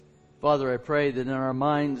Father, I pray that in our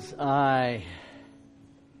mind's eye,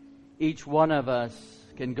 each one of us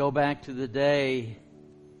can go back to the day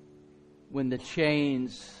when the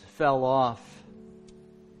chains fell off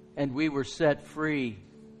and we were set free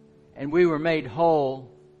and we were made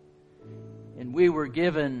whole and we were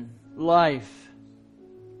given life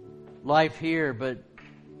here, but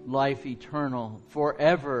life eternal,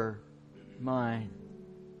 forever mine.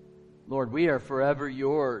 Lord, we are forever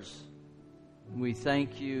yours. We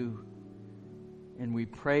thank you and we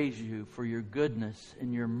praise you for your goodness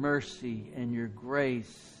and your mercy and your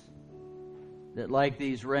grace, that like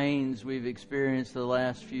these rains we've experienced the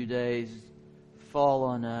last few days, fall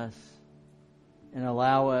on us and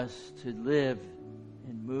allow us to live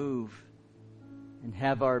and move and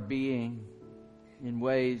have our being in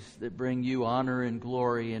ways that bring you honor and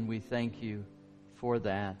glory, and we thank you for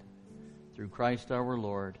that. Through Christ our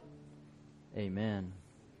Lord. Amen.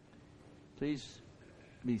 Please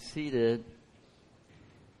be seated.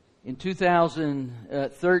 In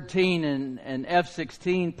 2013, an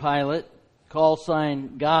F-16 pilot, call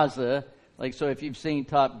sign Gaza, so if you've seen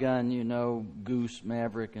Top Gun, you know Goose,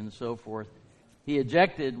 Maverick, and so forth. He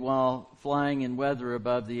ejected while flying in weather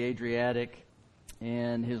above the Adriatic,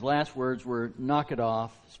 and his last words were, "Knock it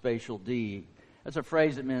off, Spatial D." That's a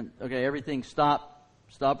phrase that meant, okay, everything stop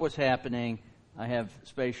what's happening. I have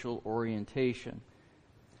spatial orientation.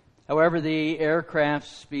 However, the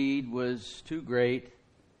aircraft's speed was too great.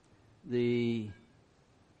 The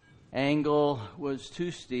angle was too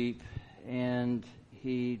steep, and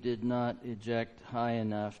he did not eject high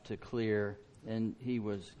enough to clear, and he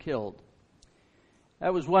was killed.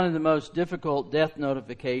 That was one of the most difficult death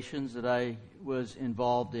notifications that I was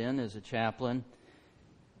involved in as a chaplain.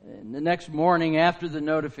 And the next morning after the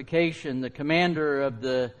notification, the commander of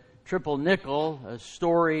the Triple Nickel, a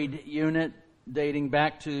storied unit dating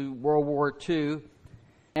back to World War II,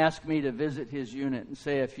 asked me to visit his unit and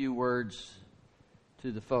say a few words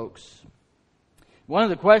to the folks. One of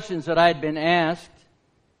the questions that I had been asked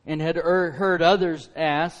and had heard others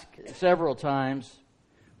ask several times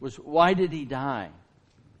was, why did he die?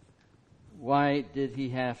 Why did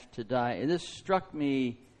he have to die? And this struck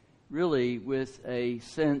me really with a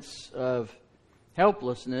sense of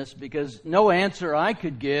helplessness, because no answer I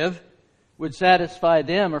could give would satisfy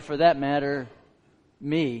them, or for that matter,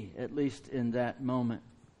 me, at least in that moment.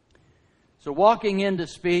 So walking in to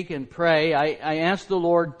speak and pray, I asked the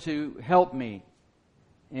Lord to help me.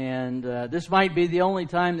 And this might be the only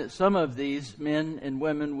time that some of these men and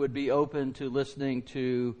women would be open to listening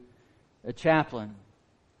to a chaplain.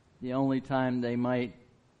 The only time they might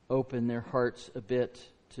open their hearts a bit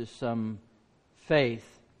to some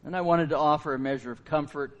faith. And I wanted to offer a measure of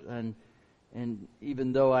comfort, and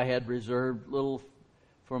even though I had reserved little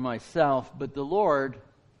for myself, but the Lord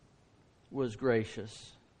was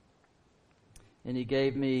gracious. And He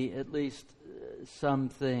gave me at least some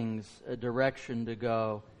things, a direction to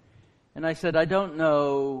go. And I said, I don't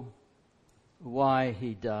know why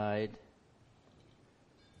he died,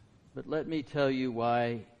 but let me tell you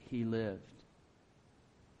why he lived.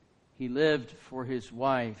 He lived for his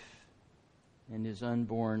wife and his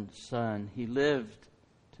unborn son. He lived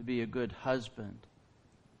to be a good husband,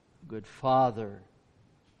 a good father,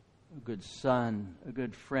 a good son, a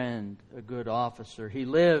good friend, a good officer. He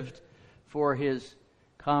lived for his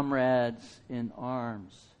comrades in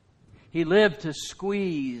arms. He lived to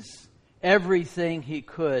squeeze everything he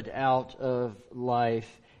could out of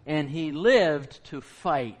life, and he lived to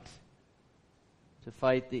fight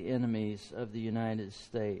the enemies of the United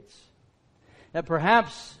States. Now,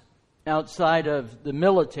 perhaps outside of the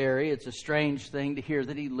military, it's a strange thing to hear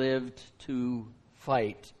that he lived to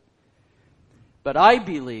fight. But I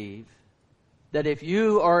believe that if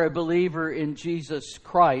you are a believer in Jesus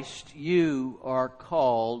Christ, you are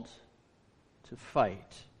called to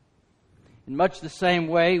fight. In much the same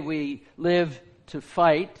way we live to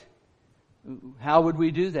fight, how would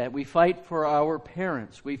we do that? We fight for our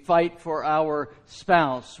parents. We fight for our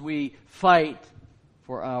spouse. We fight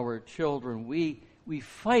for our children. We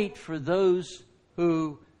fight for those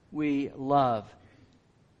who we love.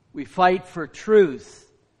 We fight for truth,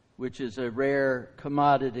 which is a rare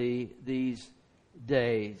commodity these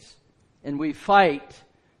days. And we fight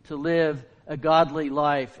to live a godly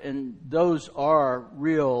life, and those are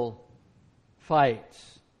real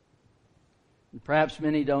fights. And perhaps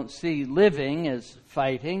many don't see living as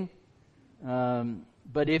fighting,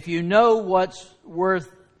 but if you know what's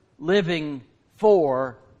worth living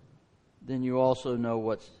for, then you also know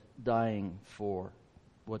what's dying for,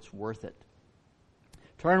 what's worth it.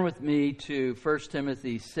 Turn with me to 1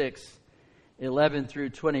 Timothy 6, 11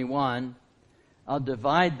 through 21. I'll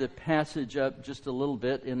divide the passage up just a little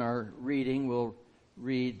bit in our reading. We'll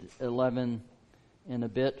read 11 in a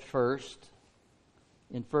bit first.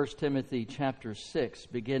 In 1 Timothy chapter 6,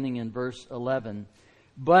 beginning in verse 11.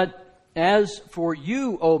 But as for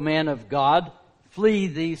you, O man of God, flee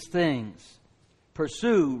these things.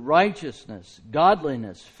 Pursue righteousness,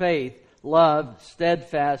 godliness, faith, love,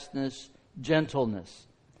 steadfastness, gentleness.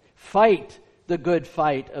 Fight the good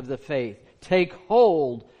fight of the faith. Take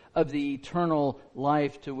hold of the eternal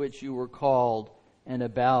life to which you were called and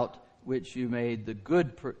about which you made the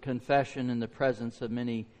good confession in the presence of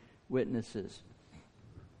many witnesses.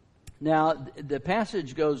 Now, the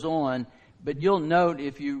passage goes on, but you'll note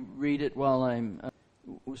if you read it while I'm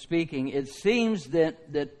speaking, it seems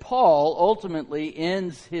that Paul ultimately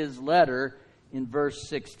ends his letter in verse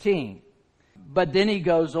 16. But then he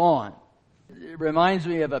goes on. It reminds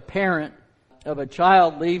me of a parent of a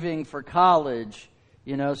child leaving for college,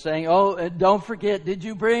 saying, "Oh, don't forget, did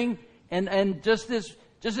you bring and just this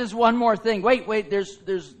one more thing. Wait,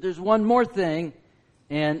 there's one more thing."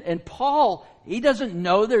 And Paul, he doesn't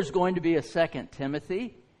know there's going to be a second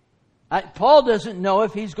Timothy. Paul doesn't know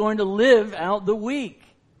if he's going to live out the week.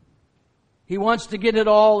 He wants to get it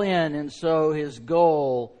all in, and so his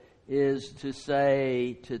goal is to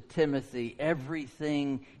say to Timothy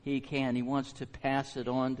everything he can. He wants to pass it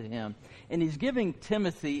on to him. And he's giving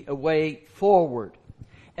Timothy a way forward.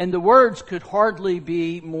 And the words could hardly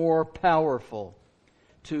be more powerful.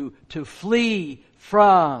 To flee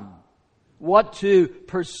from, what to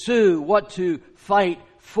pursue, what to fight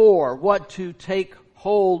for, what to take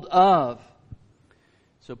hold of.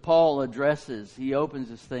 So Paul he opens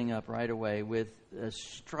this thing up right away with a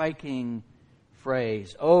striking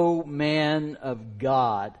phrase, "O man of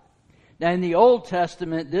God." Now in the Old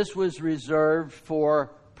Testament, this was reserved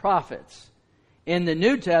for prophets. In the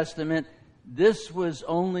New Testament, this was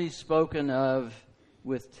only spoken of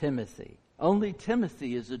with Timothy. Only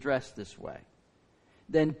Timothy is addressed this way.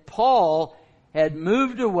 Then Paul had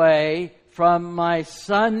moved away from my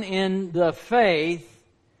son in the faith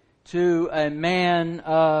to a man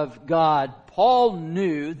of God. Paul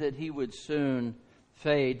knew that he would soon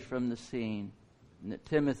fade from the scene, and that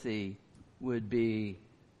Timothy would be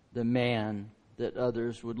the man that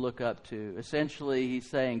others would look up to. Essentially, he's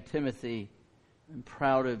saying, Timothy, I'm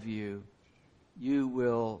proud of you. You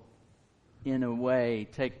will, in a way,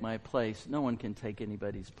 take my place. No one can take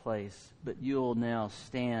anybody's place, but you'll now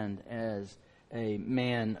stand as a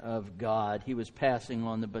man of God. He was passing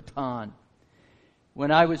on the baton. When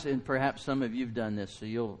I was in, perhaps some of you've done this, so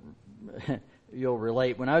you'll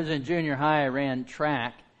relate. When I was in junior high, I ran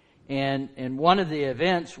track, and one of the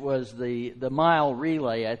events was the mile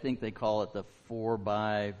relay. I think they call it the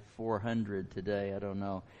 4x400 today. I don't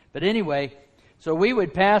know. But anyway, so we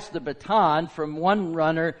would pass the baton from one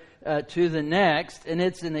runner to the next, and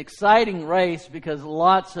it's an exciting race because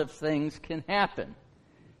lots of things can happen,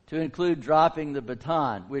 to include dropping the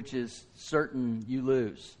baton, which is certain you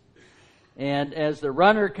lose. And as the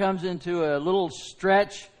runner comes into a little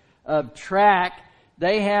stretch of track,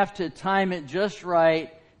 they have to time it just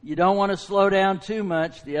right. You don't want to slow down too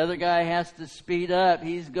much. The other guy has to speed up.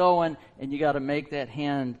 He's going, and you got to make that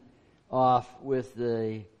hand off with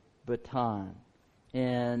the baton.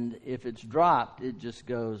 And if it's dropped, it just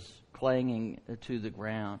goes clanging to the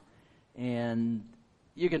ground. And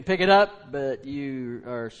you can pick it up, but you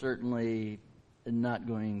are certainly not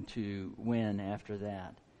going to win after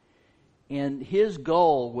that. And his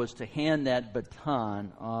goal was to hand that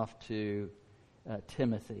baton off to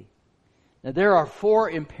Timothy. Now there are 4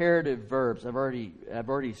 imperative verbs. I've already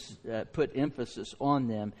put emphasis on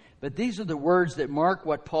them, but these are the words that mark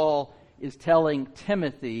what Paul is telling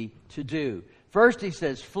Timothy to do. First, he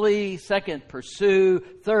says flee. Second, pursue.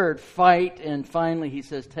 Third, fight. And finally, he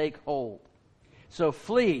says take hold. So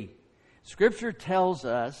flee. Scripture tells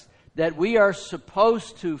us that we are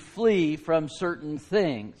supposed to flee from certain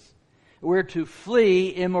things. We're to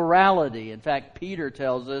flee immorality. In fact, Peter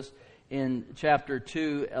tells us in chapter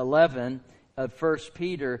 2:11 of 1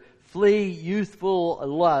 Peter, flee youthful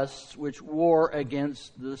lusts which war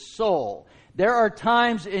against the soul. There are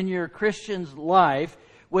times in your Christian's life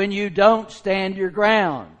when you don't stand your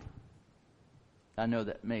ground. I know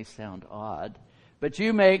that may sound odd, but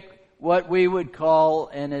you make what we would call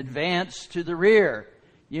an advance to the rear.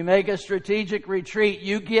 You make a strategic retreat.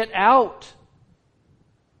 You get out.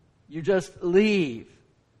 You just leave.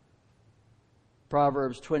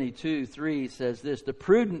 Proverbs 22:3 says this, the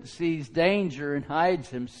prudent sees danger and hides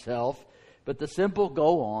himself, but the simple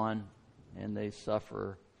go on and they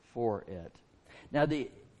suffer for it. Now the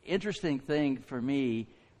interesting thing for me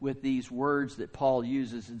with these words that Paul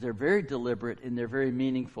uses. They're very deliberate and they're very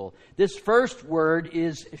meaningful. This first word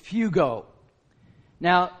is fugo.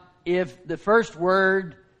 Now, if the first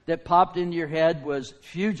word that popped into your head was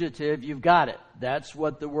fugitive, you've got it. That's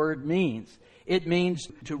what the word means. It means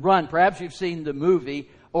to run. Perhaps you've seen the movie,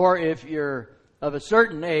 or if you're of a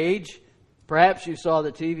certain age, perhaps you saw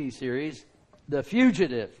the TV series, The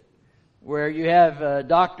Fugitive, where you have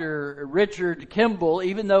Dr. Richard Kimball,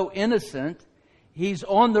 even though innocent, he's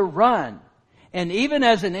on the run. And even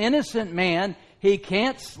as an innocent man, he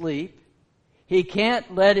can't sleep. He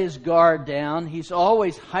can't let his guard down. He's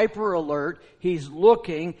always hyper alert. He's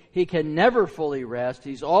looking. He can never fully rest.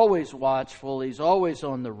 He's always watchful. He's always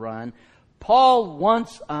on the run. Paul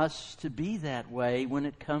wants us to be that way when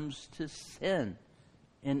it comes to sin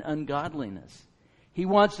and ungodliness. He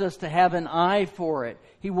wants us to have an eye for it.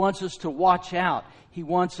 He wants us to watch out. He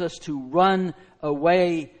wants us to run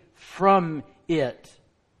away from it.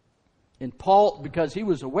 And Paul, because he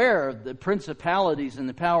was aware of the principalities and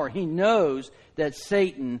the power, he knows that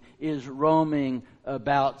Satan is roaming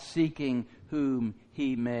about seeking whom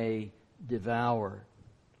he may devour.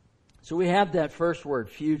 So we have that first word,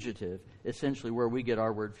 fugitive, essentially where we get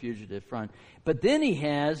our word fugitive from. But then he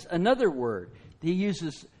has another word. He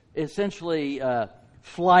uses essentially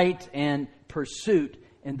flight and pursuit.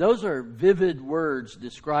 And those are vivid words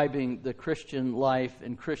describing the Christian life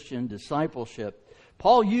and Christian discipleship.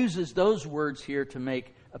 Paul uses those words here to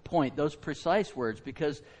make a point, those precise words,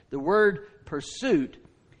 because the word pursuit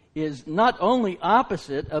is not only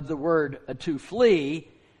opposite of the word to flee,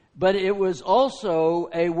 but it was also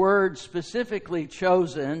a word specifically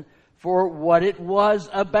chosen for what it was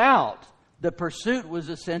about. The pursuit was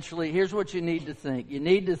essentially, here's what you need to think. You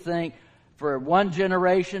need to think, for one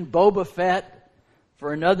generation, Boba Fett.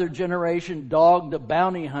 For another generation, Dog the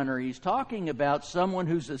Bounty Hunter. He's talking about someone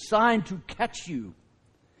who's assigned to catch you.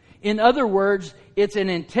 In other words, it's an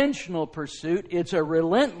intentional pursuit, it's a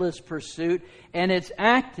relentless pursuit, and it's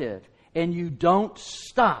active, and you don't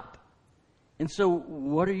stop. And so,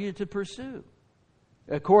 what are you to pursue?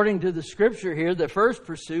 According to the Scripture here, the first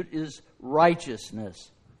pursuit is righteousness.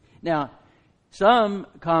 Now, some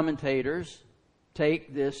commentators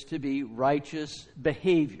take this to be righteous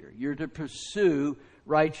behavior. You're to pursue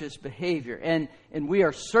righteous behavior. And we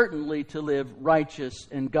are certainly to live righteous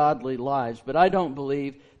and godly lives. But I don't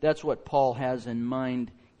believe that's what Paul has in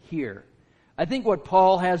mind here. I think what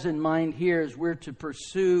Paul has in mind here is we're to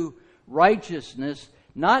pursue righteousness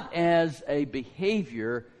not as a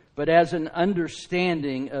behavior, but as an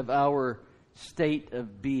understanding of our state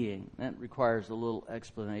of being. That requires a little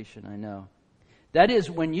explanation, I know. That is,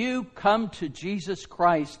 when you come to Jesus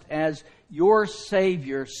Christ as your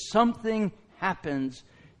Savior, something happens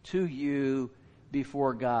to you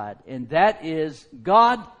before God. And that is,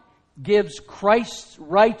 God gives Christ's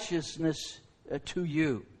righteousness to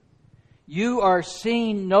you. You are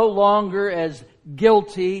seen no longer as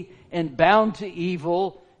guilty and bound to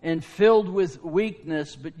evil and filled with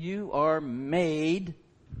weakness, but you are made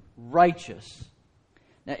righteous.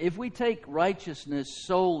 Now, if we take righteousness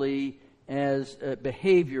solely as a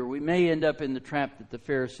behavior, we may end up in the trap that the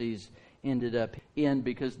Pharisees ended up in,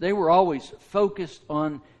 because they were always focused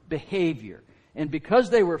on behavior. And because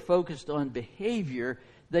they were focused on behavior,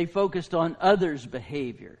 they focused on others'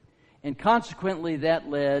 behavior. And consequently, that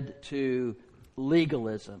led to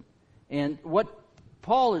legalism. And what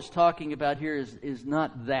Paul is talking about here is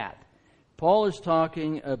not that. Paul is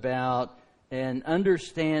talking about an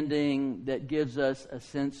understanding that gives us a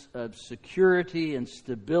sense of security and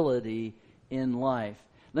stability in life.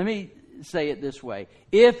 Let me say it this way.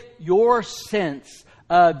 If your sense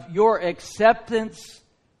of your acceptance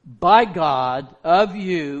by God of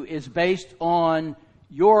you is based on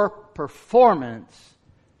your performance,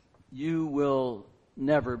 you will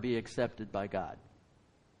never be accepted by God.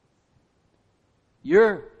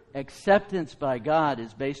 Your acceptance by God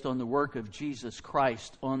is based on the work of Jesus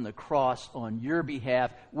Christ on the cross on your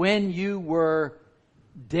behalf when you were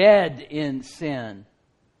dead in sin.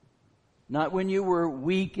 Not when you were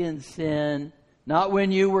weak in sin, not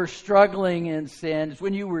when you were struggling in sin. It's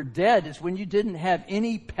when you were dead. It's when you didn't have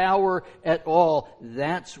any power at all.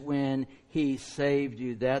 That's when He saved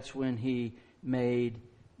you. That's when He made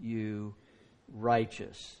you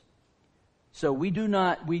righteous. So we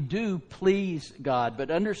do please God,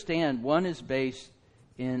 but understand one is based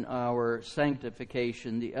in our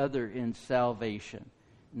sanctification, the other in salvation.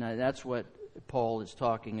 Now that's what Paul is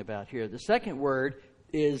talking about here. The second word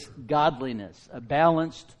is godliness, a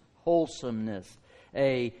balanced wholesomeness,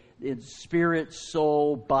 in spirit,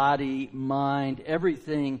 soul, body, mind,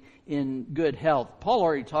 everything in good health. Paul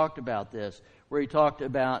already talked about this, where he talked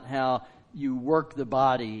about how you work the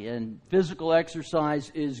body. And physical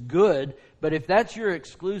exercise is good, but if that's your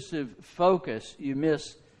exclusive focus, you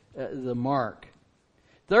miss the mark.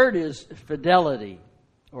 Third is fidelity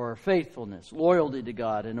or faithfulness, loyalty to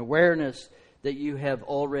God, and awareness that you have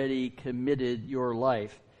already committed your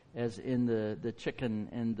life, as in the chicken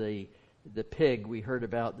and the pig we heard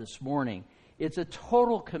about this morning. It's a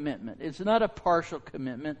total commitment. It's not a partial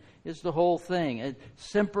commitment. It's the whole thing. It's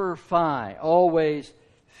semper fi, always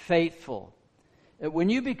faithful. When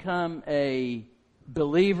you become a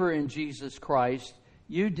believer in Jesus Christ,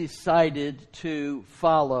 you decided to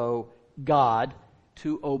follow God,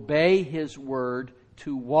 to obey His Word,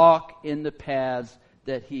 to walk in the paths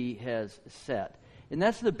that He has set. And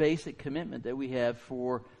that's the basic commitment that we have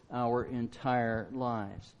for our entire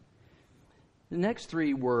lives. The next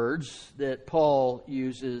three words that Paul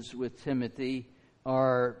uses with Timothy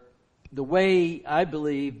are the way I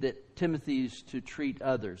believe that Timothy's to treat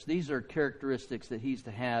others. These are characteristics that he's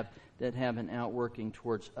to have that have an outworking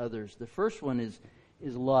towards others. The first one is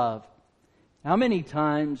love. How many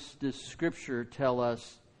times does Scripture tell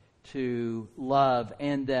us to love,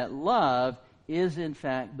 and that love is in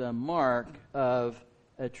fact the mark of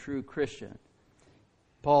a true Christian?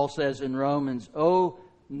 Paul says in Romans, "Owe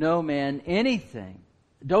no man anything."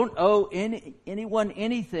 Don't owe anyone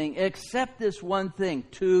anything except this one thing,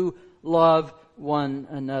 to love one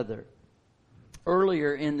another.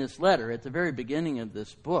 Earlier in this letter, at the very beginning of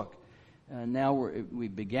this book, we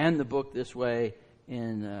began the book this way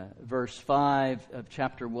in verse 5 of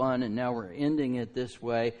chapter 1, and now we're ending it this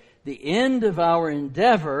way. The end of our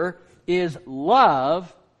endeavor is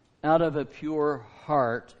love out of a pure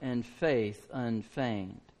heart and faith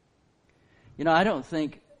unfeigned. You know, I don't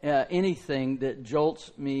think anything that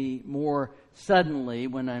jolts me more suddenly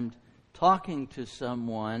when I'm talking to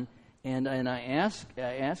someone and I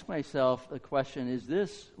ask myself the question, is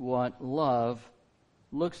this what love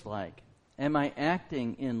looks like? Am I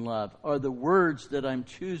acting in love? Are the words that I'm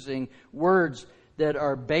choosing words that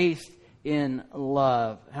are based in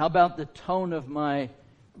love? How about the tone of my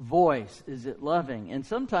voice? Is it loving? And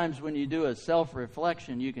sometimes when you do a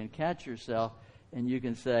self-reflection, you can catch yourself and you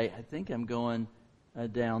can say, I think I'm going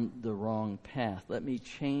down the wrong path. Let me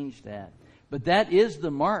change that. But that is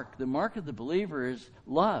the mark. The mark of the believer is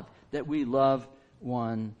love, that we love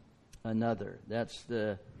one another. That's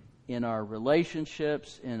in our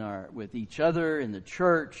relationships, with each other, in the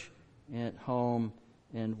church, at home,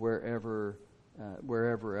 and wherever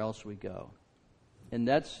else we go. And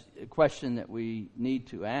that's a question that we need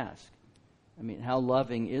to ask. I mean, how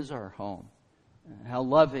loving is our home? How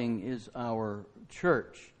loving is our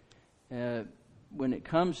church? When it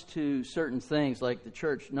comes to certain things like the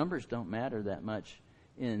church, numbers don't matter that much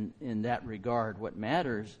in that regard. What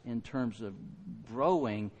matters in terms of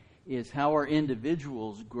growing is how are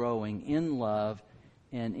individuals growing in love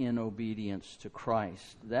and in obedience to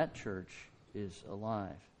Christ. That church is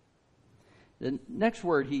alive. The next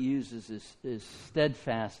word he uses is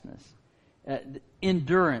steadfastness,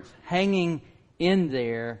 endurance, hanging in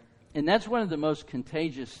there. And that's one of the most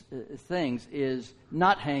contagious things, is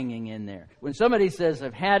not hanging in there. When somebody says,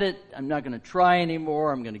 I've had it, I'm not going to try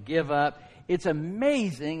anymore, I'm going to give up, it's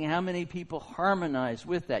amazing how many people harmonize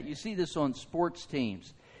with that. You see this on sports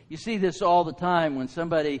teams. You see this all the time when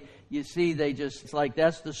somebody, it's like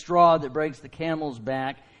that's the straw that breaks the camel's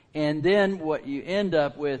back. And then what you end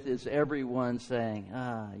up with is everyone saying,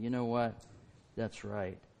 you know what, that's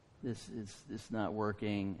right. This is not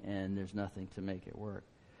working and there's nothing to make it work.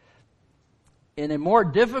 In a more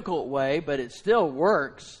difficult way, but it still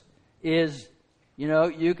works, is,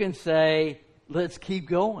 you can say, let's keep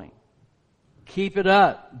going. Keep it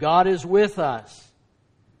up. God is with us.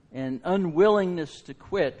 And unwillingness to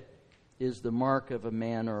quit is the mark of a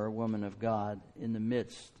man or a woman of God in the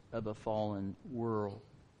midst of a fallen world.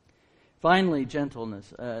 Finally,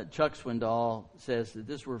 gentleness. Chuck Swindoll says that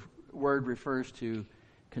this word refers to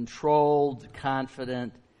controlled,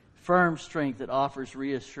 confident, firm strength that offers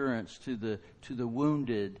reassurance to the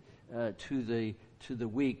wounded, to the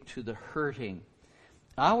weak, to the hurting.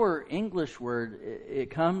 Our English word,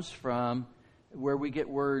 it comes from where we get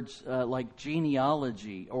words like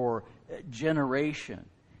genealogy or generation.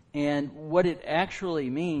 And what it actually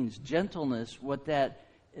means, gentleness,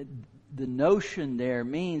 the notion there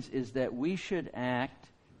means is that we should act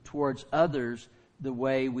towards others the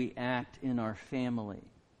way we act in our family.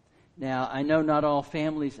 Now, I know not all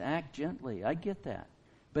families act gently. I get that.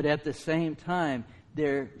 But at the same time,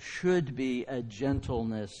 there should be a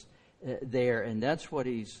gentleness there, and that's what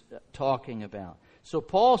he's talking about. So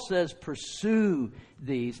Paul says, pursue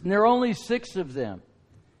these. And there are only 6 of them.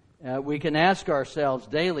 We can ask ourselves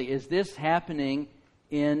daily, is this happening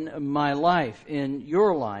in my life, in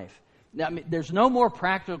your life. Now, there's no more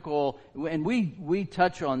practical, and we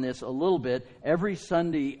touch on this a little bit every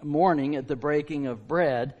Sunday morning at the breaking of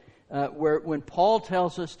bread, where when Paul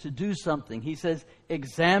tells us to do something, he says,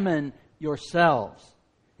 examine yourselves.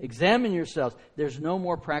 Examine yourselves. There's no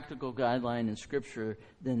more practical guideline in Scripture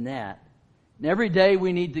than that. And every day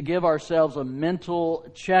we need to give ourselves a mental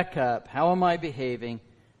checkup. How am I behaving?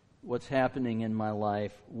 What's happening in my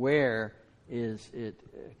life? Where is it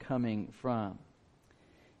coming from?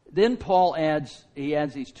 Then Paul adds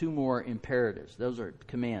these two more imperatives. Those are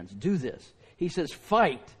commands. Do this. He says,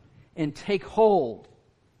 fight and take hold.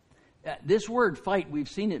 This word fight, we've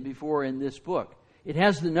seen it before in this book. It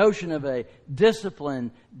has the notion of a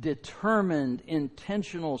disciplined, determined,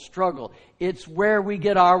 intentional struggle. It's where we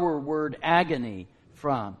get our word agony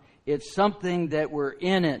from. It's something that we're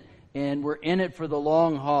in it, and we're in it for the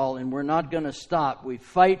long haul, and we're not going to stop. We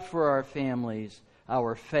fight for our families,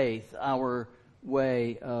 our faith, our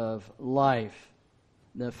way of life.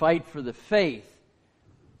 The fight for the faith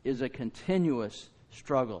is a continuous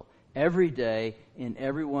struggle every day in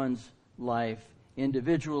everyone's life,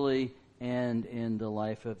 individually and in the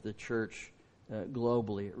life of the church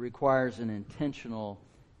globally. It requires an intentional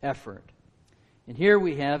effort. And here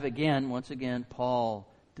we have, once again, Paul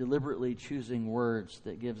deliberately choosing words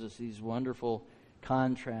that gives us these wonderful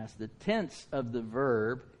contrasts. The tense of the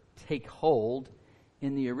verb, take hold,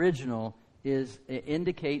 in the original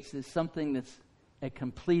indicates is something that's a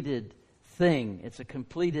completed thing. It's a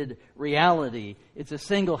completed reality. It's a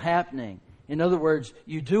single happening. In other words,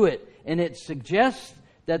 you do it. And it suggests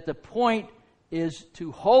that the point is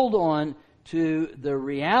to hold on to the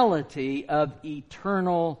reality of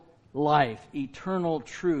eternal life, eternal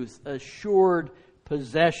truth, assured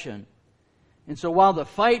possession. And so while the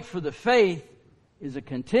fight for the faith is a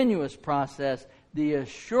continuous process, the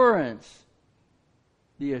assurance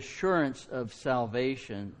of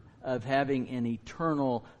salvation, of having an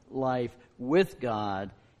eternal life with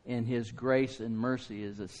God and His grace and mercy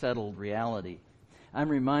is a settled reality. I'm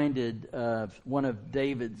reminded of one of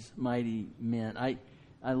David's mighty men.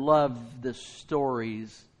 I love the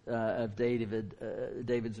stories of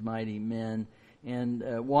David's mighty men.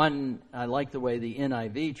 And one, I like the way the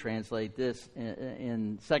NIV translate this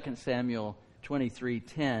in 2 Samuel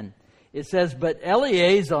 23:10. It says, "But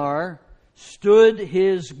Eleazar stood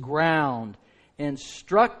his ground and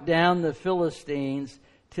struck down the Philistines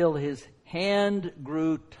till his hand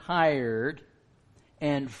grew tired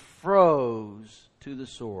and froze to the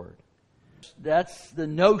sword." That's the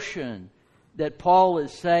notion that Paul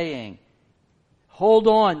is saying. Hold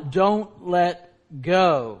on, don't let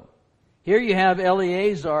go. Here you have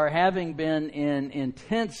Eleazar, having been in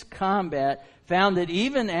intense combat, found that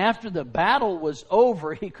even after the battle was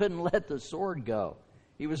over, he couldn't let the sword go.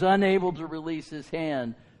 He was unable to release his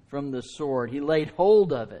hand from the sword. He laid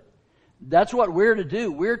hold of it. That's what we're to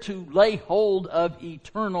do. We're to lay hold of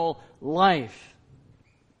eternal life.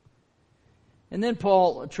 And then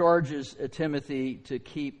Paul charges Timothy to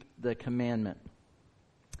keep the commandment.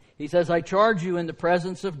 He says, "I charge you in the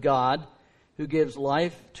presence of God, who gives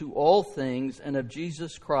life to all things, and of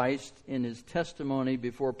Jesus Christ, in His testimony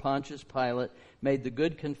before Pontius Pilate, made the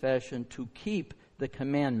good confession to keep the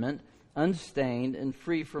commandment, unstained and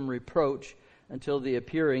free from reproach, until the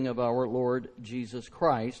appearing of our Lord Jesus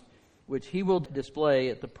Christ, which He will display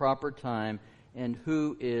at the proper time, and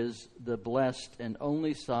who is the blessed and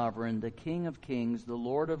only sovereign, the King of kings, the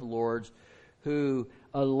Lord of lords, who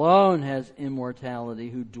alone has immortality,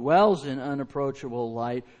 who dwells in unapproachable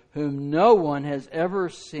light, whom no one has ever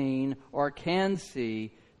seen or can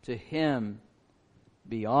see. To Him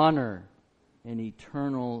be honor and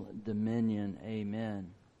eternal dominion.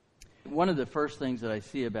 Amen." One of the first things that I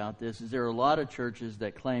see about this is there are a lot of churches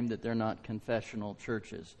that claim that they're not confessional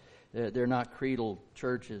churches. They're not creedal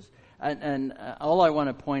churches. And all I want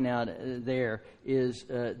to point out there is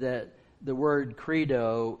that the word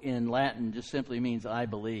credo in Latin just simply means I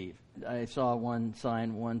believe. I saw one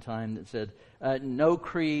sign one time that said, "No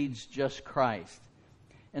creeds, just Christ."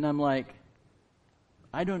 And I'm like,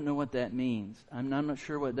 I don't know what that means. I'm not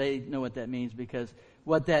sure what they know what that means, because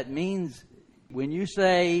what that means, when you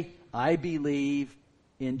say, "I believe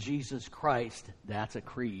in Jesus Christ," that's a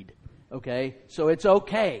creed. Okay? So it's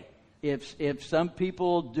okay. If some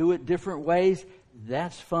people do it different ways,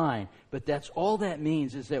 that's fine. But that's all that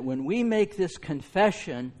means, is that when we make this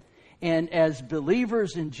confession, and as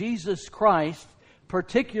believers in Jesus Christ,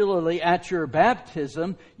 particularly at your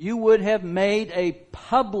baptism, you would have made a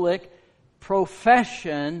public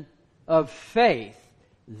profession of faith.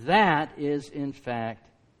 That is, in fact,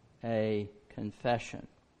 a confession.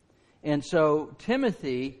 And so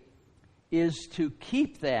Timothy is to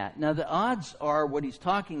keep that. Now, the odds are what he's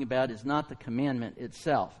talking about is not the commandment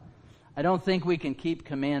itself. I don't think we can keep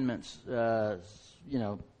commandments,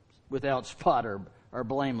 without spot or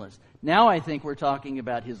blameless. Now I think we're talking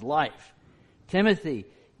about his life. Timothy,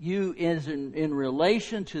 you is in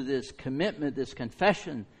relation to this commitment, this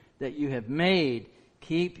confession that you have made,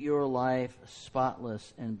 keep your life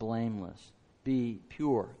spotless and blameless. Be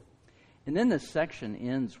pure. And then the section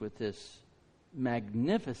ends with this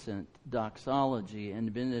magnificent doxology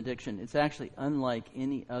and benediction. It's actually unlike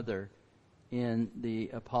any other in the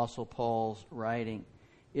Apostle Paul's writing.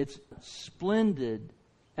 It's splendid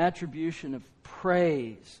attribution of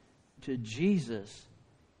praise to Jesus.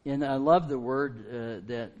 And I love the word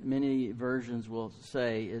that many versions will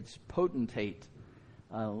say. It's potentate.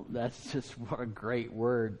 That's just what a great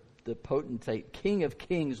word. The potentate, King of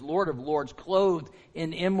kings, Lord of lords, clothed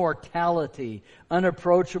in immortality,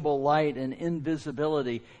 unapproachable light, and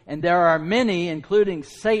invisibility. And there are many, including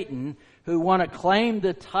Satan, who want to claim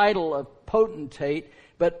the title of potentate,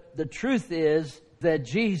 but the truth is that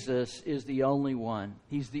Jesus is the only one.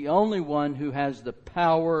 He's the only one who has the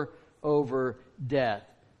power over death,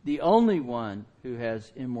 the only one who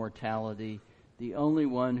has immortality, the only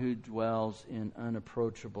one who dwells in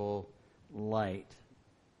unapproachable light.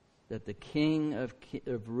 That the King of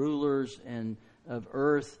rulers and of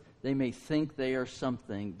earth, they may think they are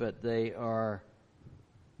something, but they are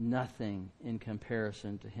nothing in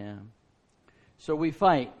comparison to him. So we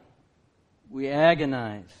fight. We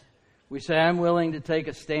agonize. We say, I'm willing to take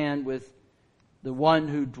a stand with the one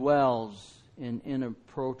who dwells in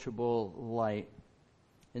inapproachable light.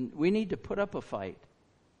 And we need to put up a fight.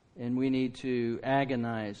 And we need to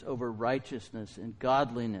agonize over righteousness and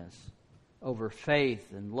godliness, over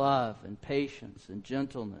faith and love and patience and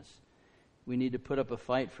gentleness. We need to put up a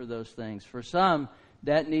fight for those things. For some,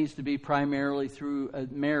 that needs to be primarily through a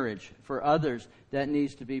marriage. For others, that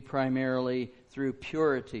needs to be primarily through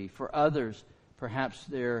purity. For others, perhaps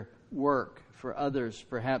their work. For others,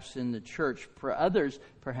 perhaps in the church. For others,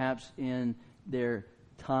 perhaps in their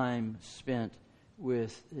time spent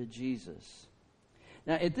with Jesus.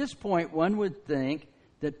 Now, at this point, one would think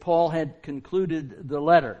that Paul had concluded the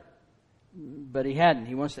letter. But he hadn't.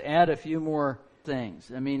 He wants to add a few more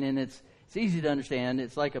things. I mean, and it's easy to understand.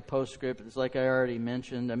 It's like a postscript. It's like I already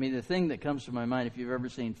mentioned. I mean, the thing that comes to my mind, if you've ever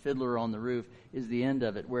seen Fiddler on the Roof, is the end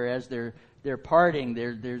of it. Whereas they're parting,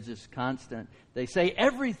 there's this constant. They say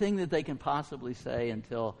everything that they can possibly say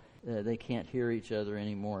until they can't hear each other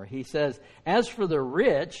anymore. He says, as for the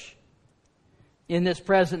rich in this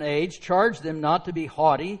present age, charge them not to be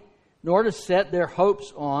haughty, nor to set their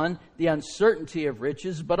hopes on the uncertainty of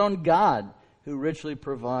riches, but on God, who richly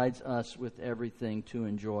provides us with everything to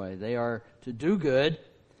enjoy. They are to do good,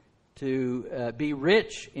 to be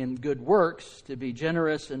rich in good works, to be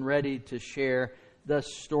generous and ready to share, thus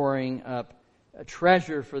storing up a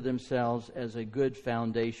treasure for themselves as a good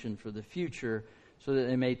foundation for the future, so that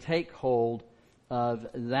they may take hold of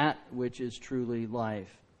that which is truly life.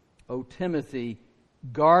 O Timothy,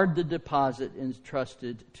 guard the deposit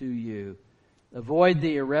entrusted to you. Avoid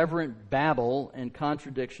the irreverent babble and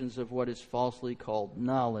contradictions of what is falsely called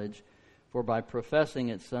knowledge, for by professing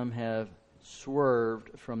it some have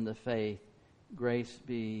swerved from the faith. Grace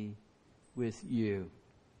be with you.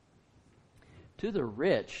 To the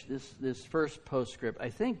rich, this first postscript, I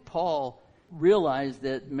think Paul realized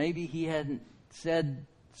that maybe he hadn't said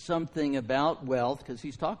something about wealth, because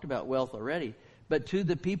he's talked about wealth already, but to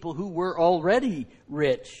the people who were already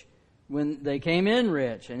rich when they came in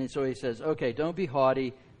rich. And so he says, okay, don't be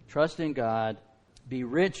haughty, trust in God, be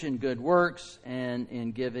rich in good works and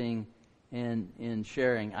in giving and in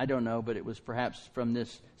sharing. I don't know, but it was perhaps from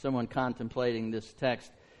this, someone contemplating this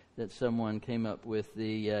text, that someone came up with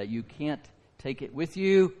the, you can't take it with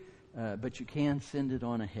you, but you can send it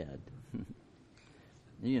on ahead.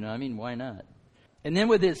 Why not? And then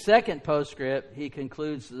with his second postscript, he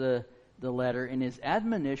concludes the letter, and his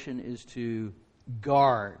admonition is to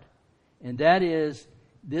guard. And that is,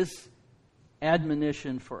 this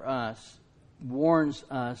admonition for us warns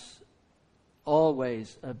us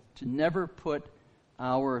always to never put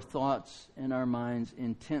our thoughts and our minds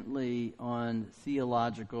intently on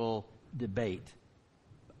theological debate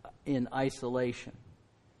in isolation.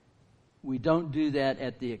 We don't do that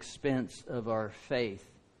at the expense of our faith,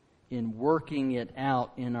 in working it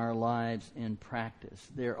out in our lives in practice.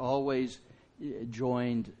 They're always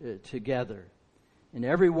joined together. And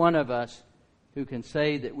every one of us who can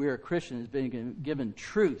say that we're a Christian has been given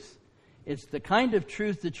truth. It's the kind of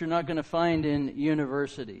truth that you're not going to find in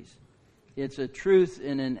universities. It's a truth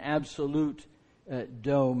in an absolute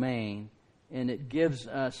domain. And it gives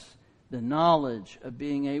us the knowledge of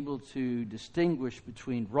being able to distinguish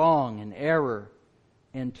between wrong and error,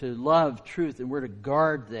 and to love truth, and we're to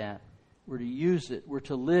guard that. We're to use it. We're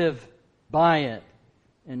to live by it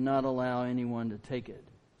and not allow anyone to take it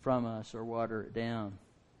from us or water it down.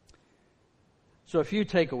 So a few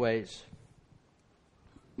takeaways.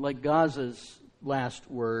 Like Gaza's last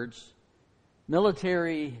words,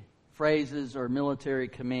 military phrases or military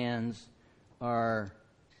commands are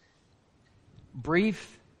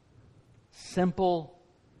brief, simple,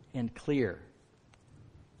 and clear.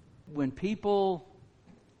 When people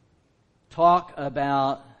talk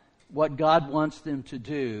about what God wants them to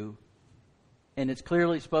do, and it's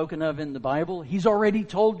clearly spoken of in the Bible, He's already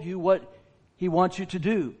told you what He wants you to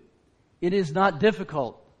do. It is not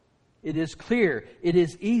difficult. It is clear. It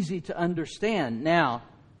is easy to understand. Now,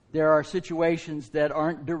 there are situations that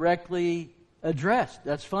aren't directly addressed.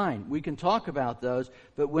 That's fine. We can talk about those.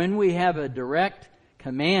 But when we have a direct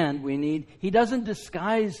command He doesn't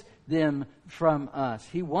disguise them from us.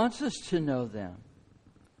 He wants us to know them.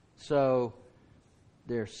 So,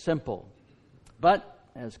 they're simple. But,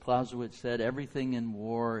 as Clausewitz said, everything in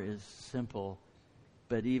war is simple.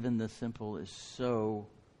 But even the simple is so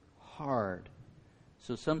hard.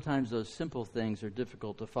 So sometimes those simple things are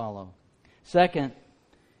difficult to follow. Second,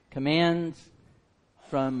 commands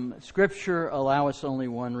from Scripture allow us only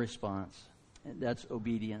one response, and that's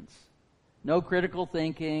obedience. No critical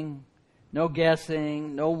thinking, no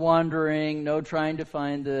guessing, no wondering, no trying to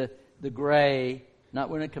find the gray, not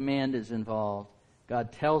when a command is involved.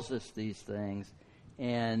 God tells us these things,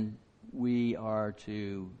 and we are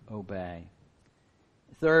to obey.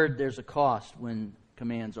 Third, there's a cost when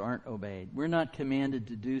commands aren't obeyed. We're not commanded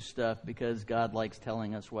to do stuff because God likes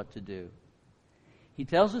telling us what to do. He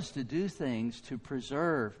tells us to do things to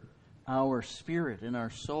preserve our spirit and our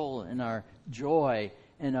soul and our joy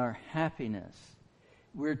and our happiness.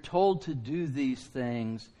 We're told to do these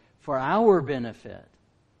things for our benefit.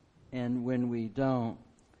 And when we don't,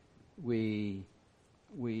 we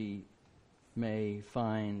may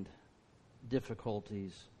find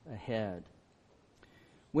difficulties ahead.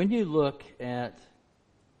 When you look at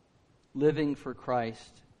living for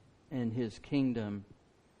Christ and His kingdom,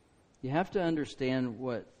 you have to understand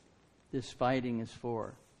what this fighting is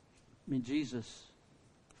for. I mean, Jesus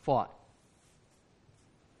fought.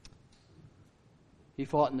 He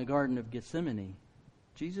fought in the Garden of Gethsemane.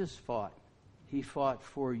 Jesus fought. He fought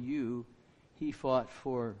for you. He fought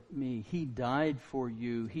for me. He died for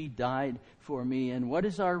you. He died for me. And what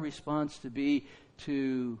is our response to be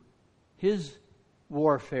to His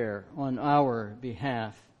warfare on our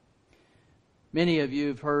behalf? Many of you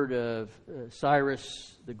have heard of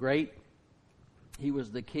Cyrus the Great. He was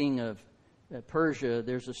the king of Persia.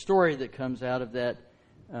 There's a story that comes out of that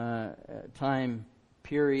time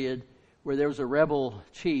period where there was a rebel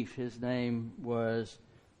chief. His name was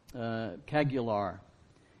Caligula.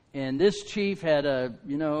 And this chief had a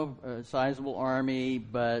sizable army,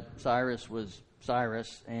 but Cyrus was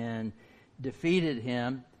Cyrus and defeated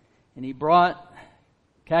him. And he brought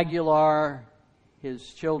Caligula,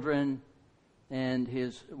 his children, and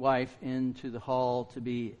his wife into the hall to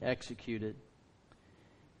be executed.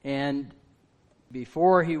 And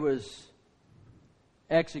before he was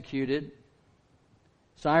executed,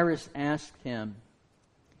 Cyrus asked him,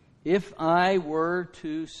 "If I were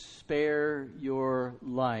to spare your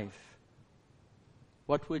life,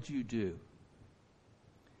 what would you do?"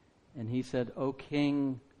 And he said, "O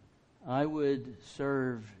king, I would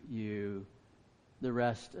serve you the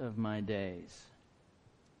rest of my days."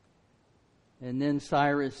 And then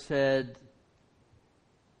Cyrus said,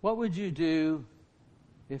 "What would you do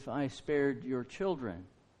if I spared your children?"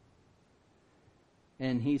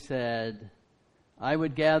 And he said, "I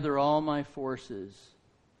would gather all my forces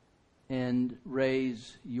and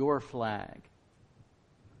raise your flag."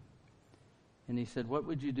 And he said, "What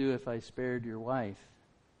would you do if I spared your wife?"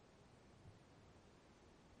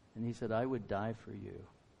 And he said, "I would die for you."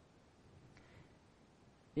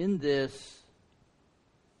 In this,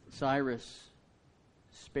 Cyrus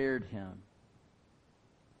spared him.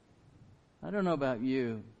 I don't know about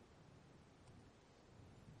you.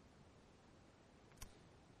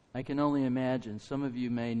 I can only imagine. Some of you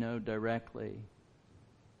may know directly.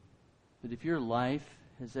 But if your life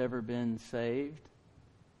has ever been saved,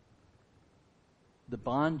 the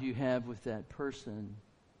bond you have with that person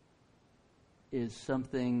is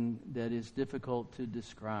something that is difficult to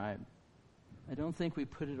describe. I don't think we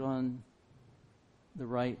put it on the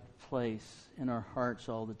right place in our hearts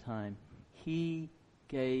all the time. He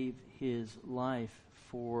gave His life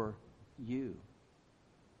for you.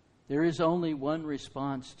 There is only one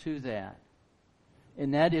response to that,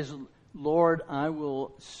 and that is Lord, I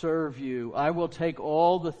will serve you. I will take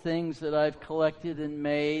all the things that I've collected and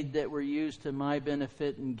made that were used to my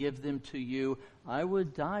benefit and give them to you. I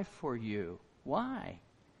would die for you. Why?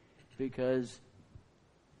 Because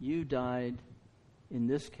you died, in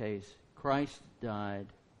this case, Christ died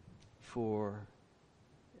for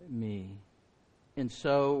me. And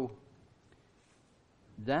so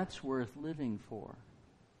that's worth living for.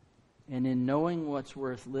 And in knowing what's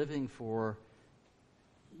worth living for,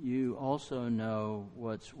 you also know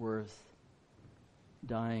what's worth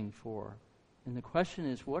dying for. And the question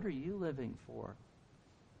is, what are you living for?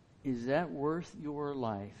 Is that worth your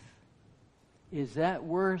life? Is that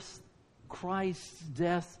worth Christ's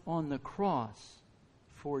death on the cross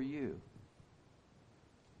for you?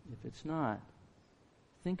 If it's not,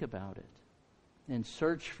 think about it and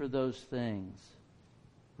search for those things: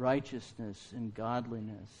 righteousness and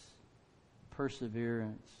godliness,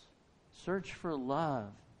 perseverance. Search for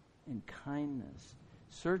love and kindness.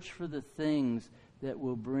 Search for the things that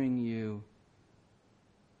will bring you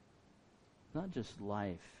not just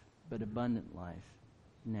life, but abundant life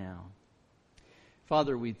now.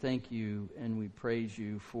 Father, we thank you and we praise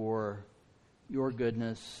you for your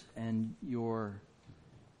goodness and your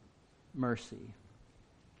mercy.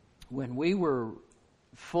 When we were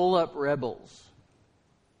full up rebels,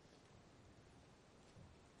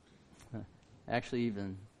 actually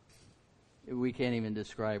even we can't even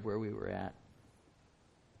describe where we were at,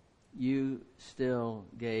 you still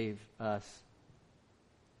gave us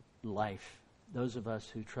life, those of us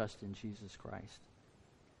who trust in Jesus Christ.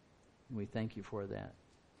 And we thank you for that.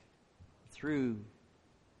 Through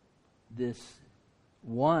this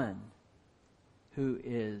one who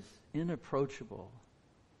is inapproachable,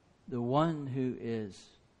 the one who is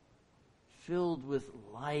filled with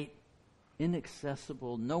light,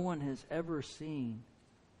 inaccessible, no one has ever seen,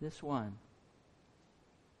 this one.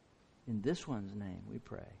 In this one's name we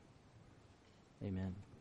pray. Amen.